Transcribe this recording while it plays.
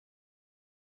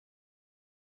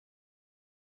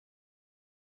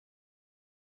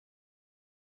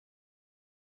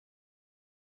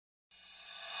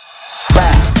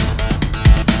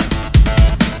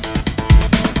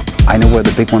I know where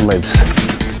the big one lives,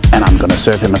 and I'm gonna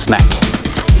serve him a snack.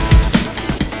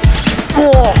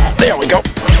 Oh, there we go.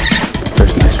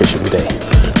 First nice fish of the day.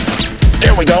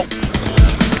 There we go.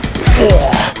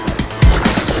 Oh,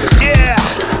 yeah.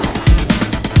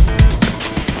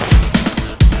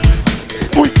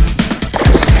 Oi.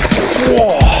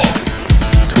 Whoa.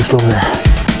 Too slow there.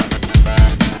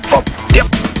 Oh, yep.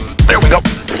 There we go.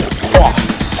 Oh,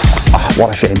 what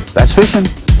a shame. That's fishing.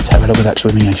 Let's have a look at that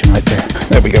swimming action right there.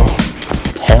 There we go.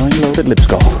 Herring loaded lip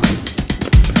scull.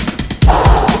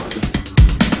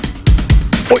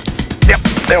 Oi. Yep.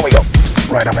 There we go.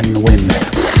 Right up in the wind.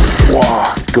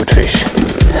 Whoa, good fish.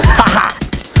 Haha!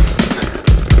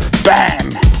 Bam!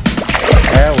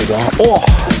 There we go. Oh,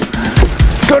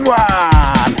 good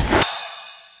one!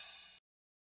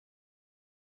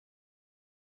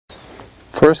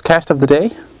 First cast of the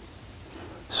day.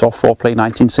 Soft foreplay,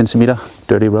 19 centimeter,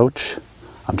 dirty roach.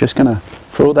 I'm just gonna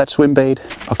throw that swim bait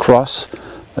across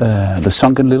the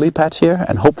sunken lily patch here,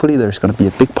 and hopefully there's gonna be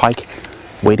a big pike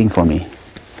waiting for me.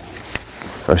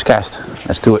 First cast,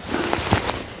 let's do it.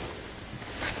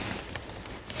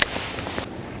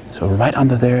 So right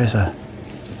under there is a,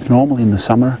 normally in the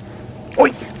summer,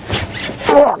 oi!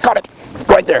 Oh, got it,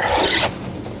 right there.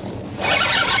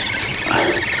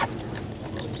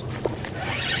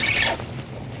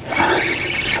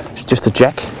 It's just a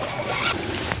jack,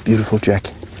 beautiful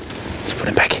jack. Let's put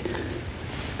him back.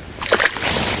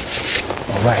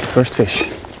 All right, first fish.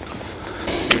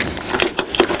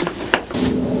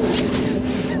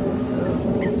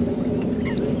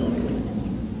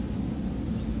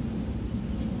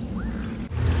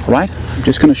 Right, I'm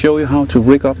just going to show you how to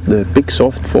rig up the big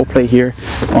soft foreplay here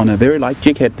on a very light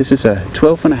jig head. This is a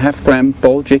 12.5 gram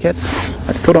ball jig head.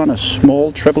 I've put on a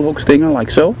small treble hook stinger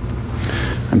like so.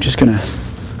 I'm just going to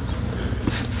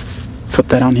put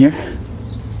that on here.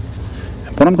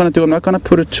 And what I'm going to do, I'm not going to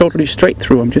put it totally straight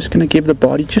through. I'm just going to give the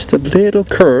body just a little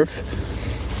curve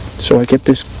so I get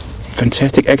this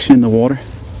fantastic action in the water.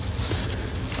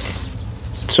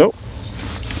 So,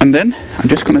 and then I'm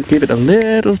just going to give it a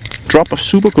little drop of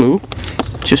super glue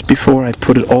just before I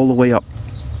put it all the way up.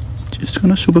 Just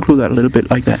going to super glue that a little bit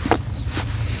like that.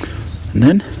 And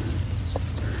then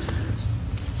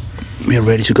we're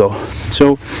ready to go.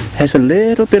 So it has a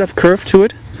little bit of curve to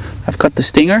it. I've got the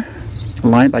stinger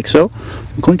aligned like so.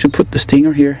 I'm going to put the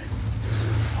stinger here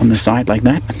on the side like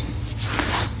that.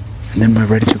 And then we're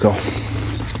ready to go.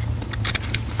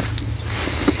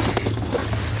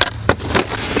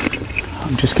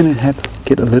 I'm just going to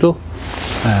get a little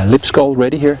lip scull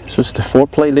ready here. So it's the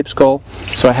foreplay lip scull.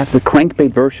 So I have the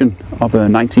crankbait version of a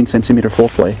 19 centimeter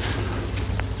foreplay.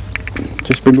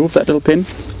 Just remove that little pin,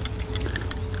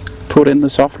 put in the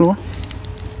soft lure,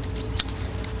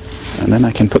 and then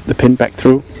I can put the pin back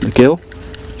through the gill,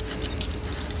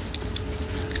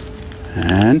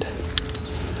 and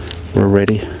we're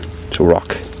ready to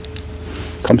rock.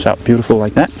 Comes out beautiful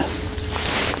like that.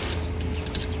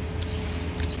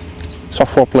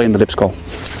 Soft foreplay in the lip scull.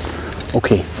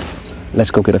 Okay,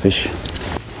 let's go get a fish.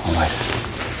 All right,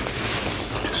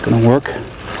 just gonna work.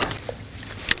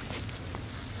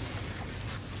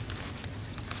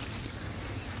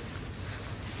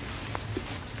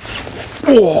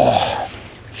 Oh,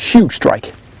 huge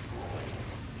strike.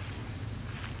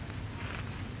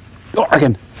 Oh,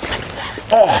 again.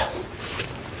 Oh.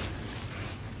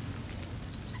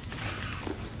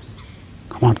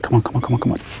 Come on, come on, come on, come on,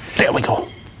 come on. There we go.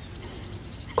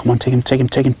 Come on, take him, take him,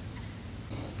 take him.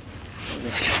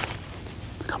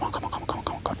 Come on, come on, come on, come on,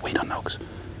 come on. God, wait on those.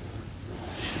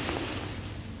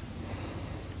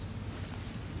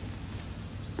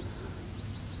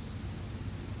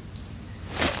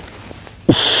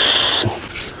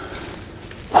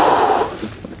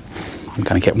 I'm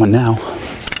gonna get one now.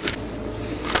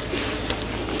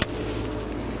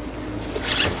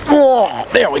 Oh,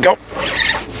 there we go.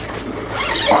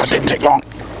 Oh, it didn't take long.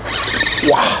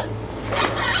 Wow.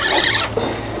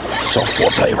 So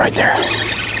foreplay right there.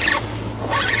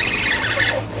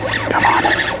 Come on.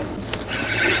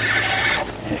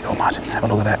 Here you go, Martin. Have a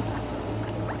look at that.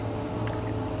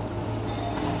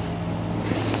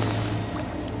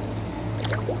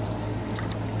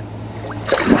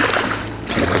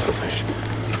 Beautiful fish.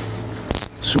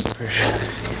 Super fish.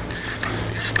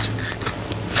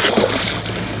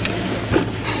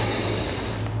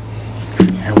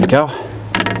 There we go.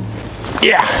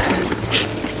 Yeah.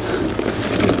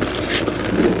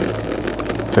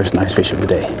 First nice fish of the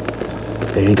day.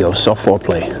 There you go, soft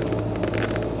foreplay.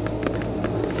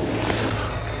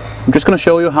 I'm just going to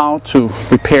show you how to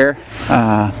repair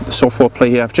the soft foreplay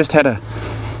here. I've just had a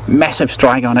massive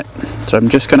strike on it, so I'm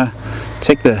just going to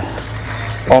take the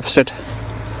offset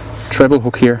treble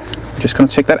hook here just going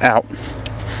to take that out.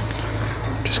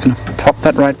 Just going to pop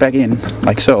that right back in,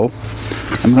 like so.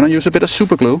 I'm going to use a bit of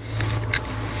super glue,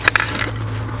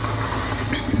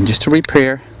 just to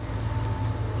repair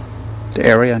the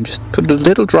area, and just put a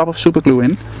little drop of super glue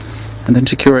in, and then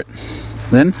secure it.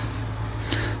 Then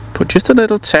put just a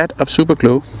little tad of super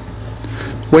glue.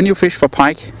 When you fish for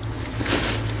pike,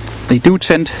 they do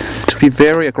tend to be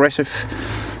very aggressive,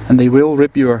 and they will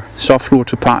rip your soft lure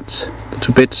to parts,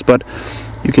 to bits, but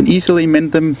you can easily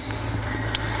mend them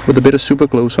with a bit of super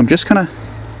glue. So I'm just gonna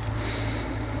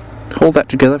hold that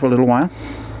together for a little while,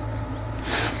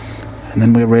 and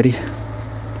then we're ready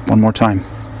one more time.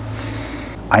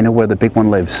 I know where the big one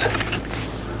lives,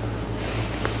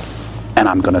 and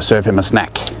I'm gonna serve him a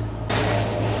snack.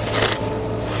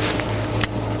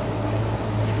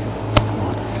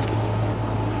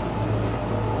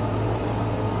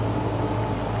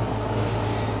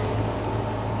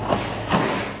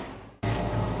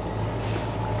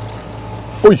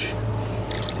 Oy!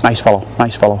 Nice follow,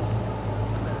 nice follow.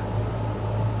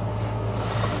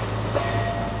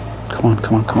 Come on,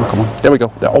 come on, come on, come on. There we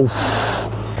go. There. Oh!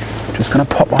 Just gonna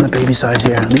pop on a baby size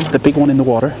here. Leave the big one in the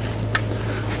water.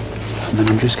 And then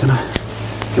I'm just gonna...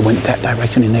 It went that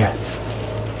direction in there.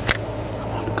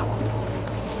 Come on, come on.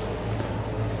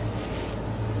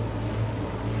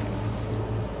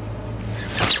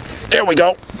 There we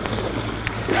go.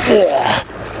 Oh,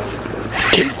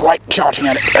 came right charging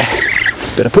at it.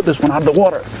 Better put this one out of the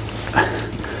water.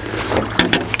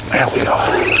 There we go.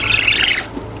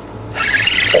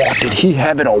 Oh, did he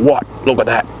have it or what? Look at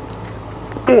that.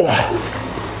 Oh.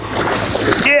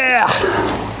 Yeah!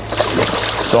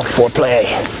 Soft foreplay.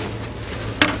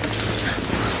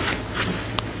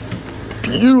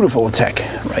 Beautiful attack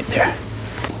right there.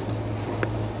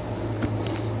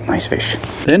 Nice fish.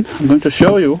 Then I'm going to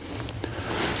show you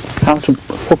how to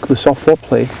hook the soft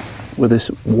foreplay with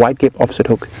this wide gape offset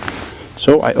hook.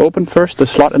 So I open first the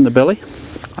slot in the belly.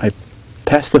 I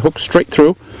pass the hook straight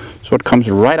through, so it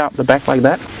comes right out the back like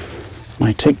that. And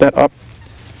I take that up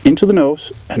into the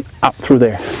nose and up through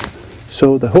there.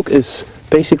 So the hook is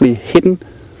basically hidden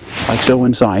like so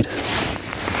inside.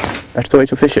 That's the way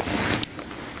to fish it.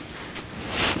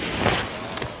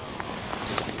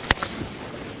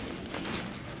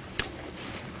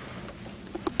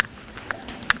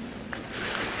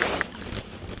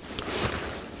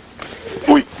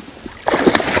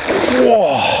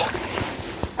 Whoa.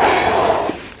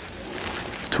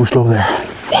 Too slow there.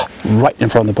 Right in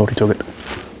front of the boat he took it.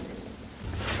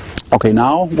 Okay,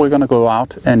 now we're going to go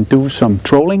out and do some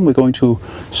trolling. We're going to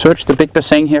search the big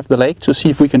bassin here of the lake to see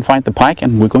if we can find the pike,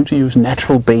 and we're going to use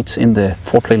natural baits in the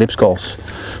foreplay lip sculls.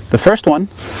 The first one,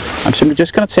 I'm simply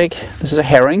just going to take, this is a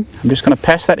herring, I'm just going to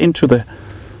pass that into the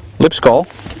lip scull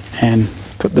and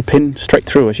put the pin straight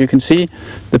through. As you can see,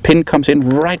 the pin comes in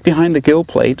right behind the gill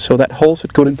plate, so that holds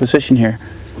it good in position here.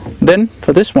 Then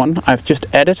for this one, I've just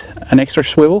added an extra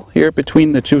swivel here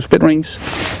between the two split rings,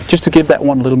 just to give that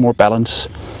one a little more balance.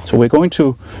 So we're going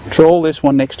to troll this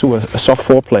one next to a soft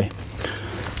foreplay.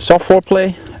 Soft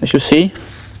foreplay, as you see,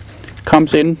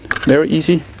 comes in very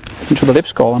easy into the lip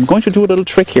scull. I'm going to do a little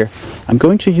trick here. I'm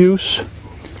going to use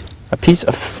a piece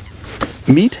of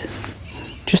meat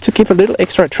just to give a little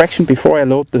extra attraction before I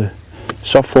load the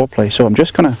soft foreplay. So I'm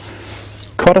just going to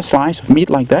cut a slice of meat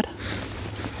like that.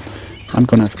 I'm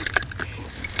going to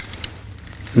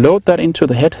load that into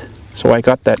the head, so I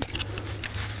got that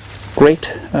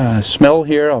great smell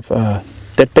here of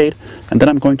dead bait, and then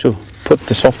I'm going to put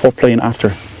the soft foreplay in after.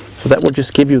 So that will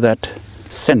just give you that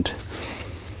scent.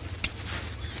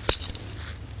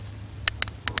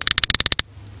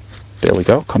 There we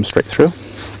go, come straight through.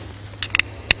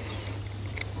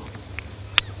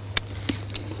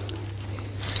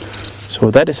 So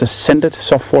that is a scented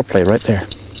soft foreplay right there.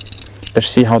 Let's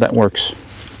see how that works.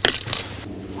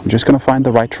 I'm just going to find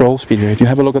the right troll speed here. If you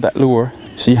have a look at that lure,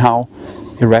 see how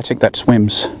erratic that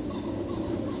swims.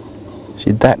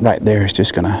 See, that right there is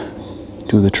just going to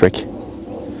do the trick.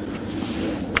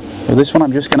 So this one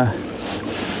I'm just going to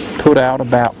put out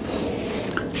about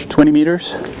 20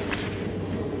 meters.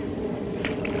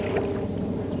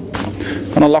 I'm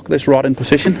going to lock this rod in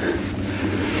position.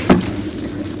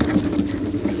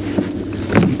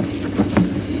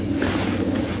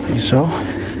 So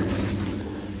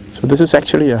this is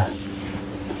actually a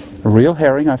real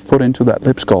herring I've put into that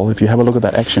lip scull. If you have a look at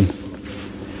that action,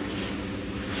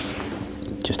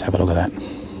 just have a look at that.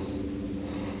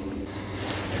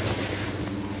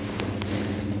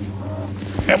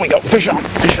 There we go, fish on,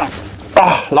 fish on.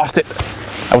 Ah, oh, lost it.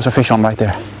 That was a fish on right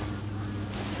there.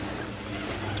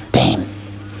 Damn.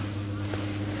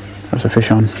 That was a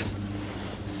fish on.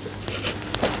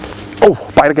 Oh,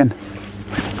 bite again.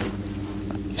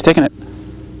 He's taking it.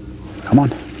 Come on.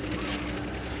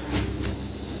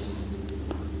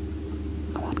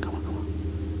 Come on, come on, come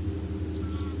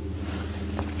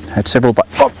on. Had several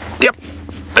bites. Oh, yep.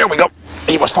 There we go.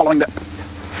 He was following that.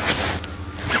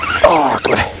 Oh,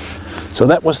 good. So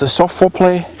that was the soft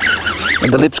foreplay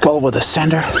and the lip scull with the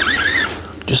Zander.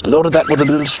 Just loaded that with a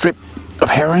little strip of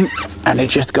herring and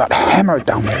it just got hammered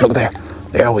down there. Look there.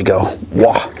 There we go.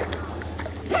 Wow.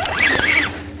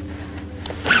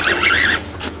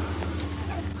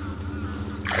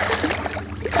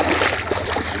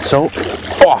 So,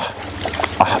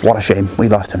 what a shame. We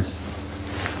lost him.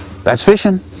 That's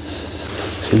fishing.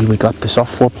 See, we got the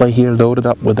soft foreplay here loaded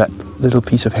up with that little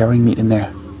piece of herring meat in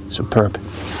there. Superb.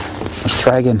 Let's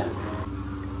try again.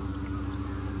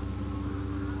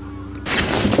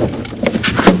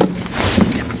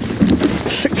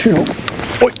 You know.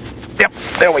 Oh, yep,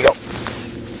 there we go.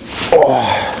 Oh,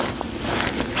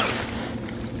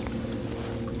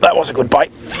 that was a good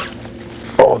bite.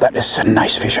 Oh, that is a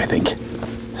nice fish, I think.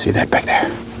 See that back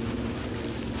there?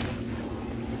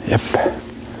 Yep.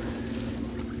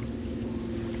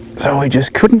 So we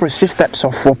just couldn't resist that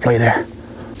soft foreplay there.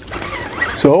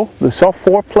 So the soft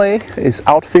foreplay is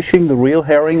out fishing the real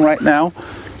herring right now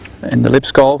in the lip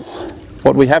scull.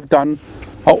 What we have done.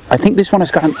 Oh, I think this one has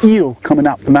got an eel coming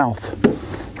out the mouth.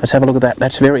 Let's have a look at that.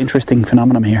 That's a very interesting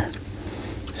phenomenon here.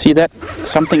 See that?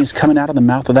 Something is coming out of the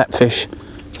mouth of that fish.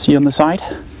 See on the side?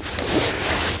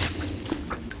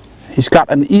 He's got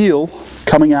an eel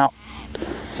coming out.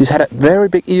 He's had a very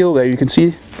big eel there. You can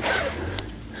see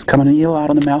there's coming an eel out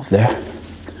of the mouth there.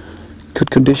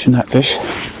 Good condition, that fish.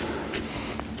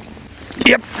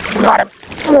 Yep, got him.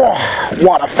 Oh,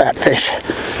 what a fat fish.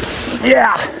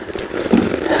 Yeah.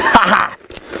 Haha.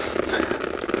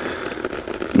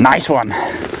 Nice one.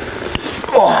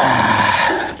 Oh.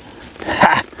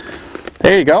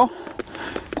 There you go.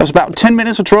 That was about 10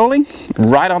 minutes of trolling,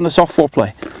 right on the soft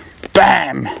foreplay.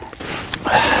 Bam!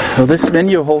 So this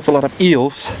venue holds a lot of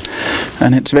eels,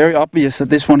 and it's very obvious that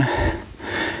this one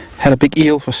had a big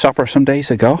eel for supper some days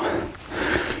ago.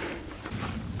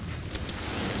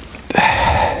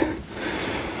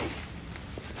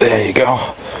 There you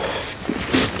go.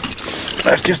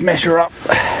 Let's just measure up.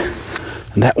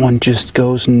 And that one just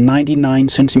goes 99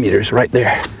 centimeters right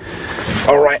there.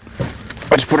 All right,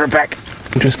 let's put her back.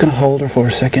 I'm just gonna hold her for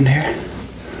a second here.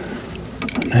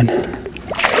 And then,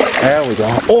 there we go.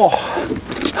 Oh!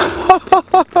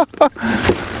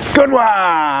 Good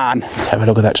one! Let's have a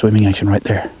look at that swimming action right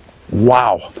there.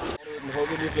 Wow.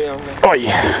 Oh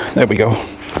yeah, there we go.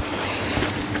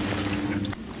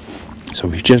 So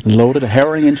we've just loaded a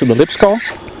herring into the lip scull,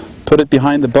 put it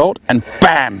behind the boat, and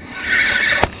bam!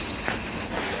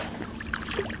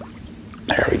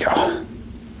 There we go.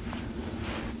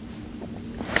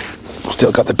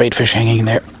 Still got the bait fish hanging in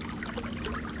there.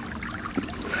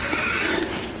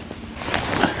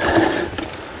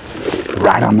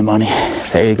 Right on the money.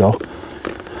 There you go.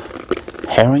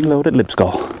 Herring loaded lip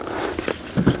scull.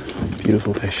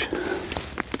 Beautiful fish.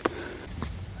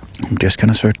 I'm just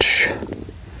gonna search.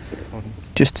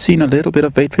 Just seen a little bit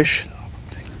of bait fish.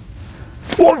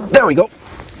 Oh, there we go.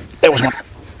 There was one.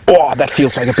 Oh, that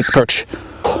feels like a big perch.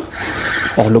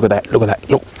 Oh, look at that, look at that,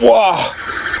 look. Wow.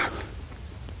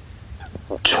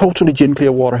 Totally gin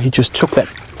clear water. He just took that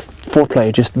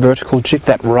foreplay, just vertical jigged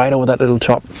that right over that little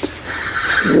top.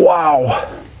 Wow.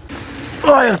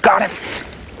 Oh, I got him.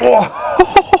 Oh.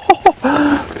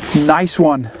 Nice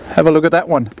one. Have a look at that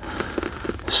one.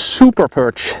 Super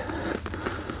perch.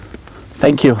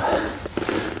 Thank you.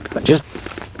 I just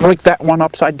break that one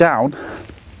upside down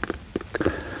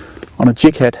on a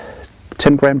jig head.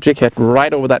 10 gram jig head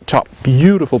right over that top.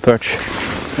 Beautiful perch.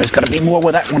 There's got to be more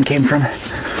where that one came from.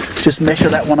 Just measure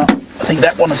that one up. I think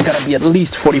that one is going to be at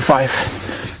least 45,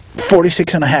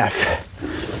 46 and a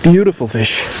half. Beautiful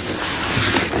fish.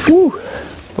 Woo.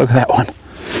 Look at that one.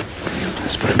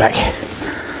 Let's put it back.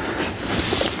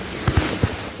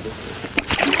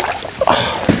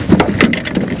 Oh.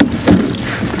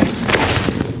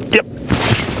 Yep.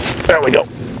 There we go.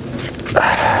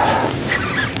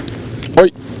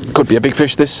 Oi. Could be a big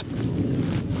fish, this.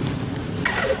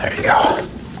 There you go.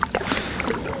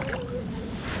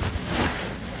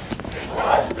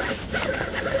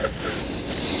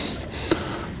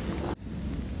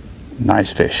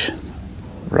 Nice fish.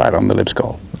 Right on the lip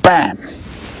scull. Bam!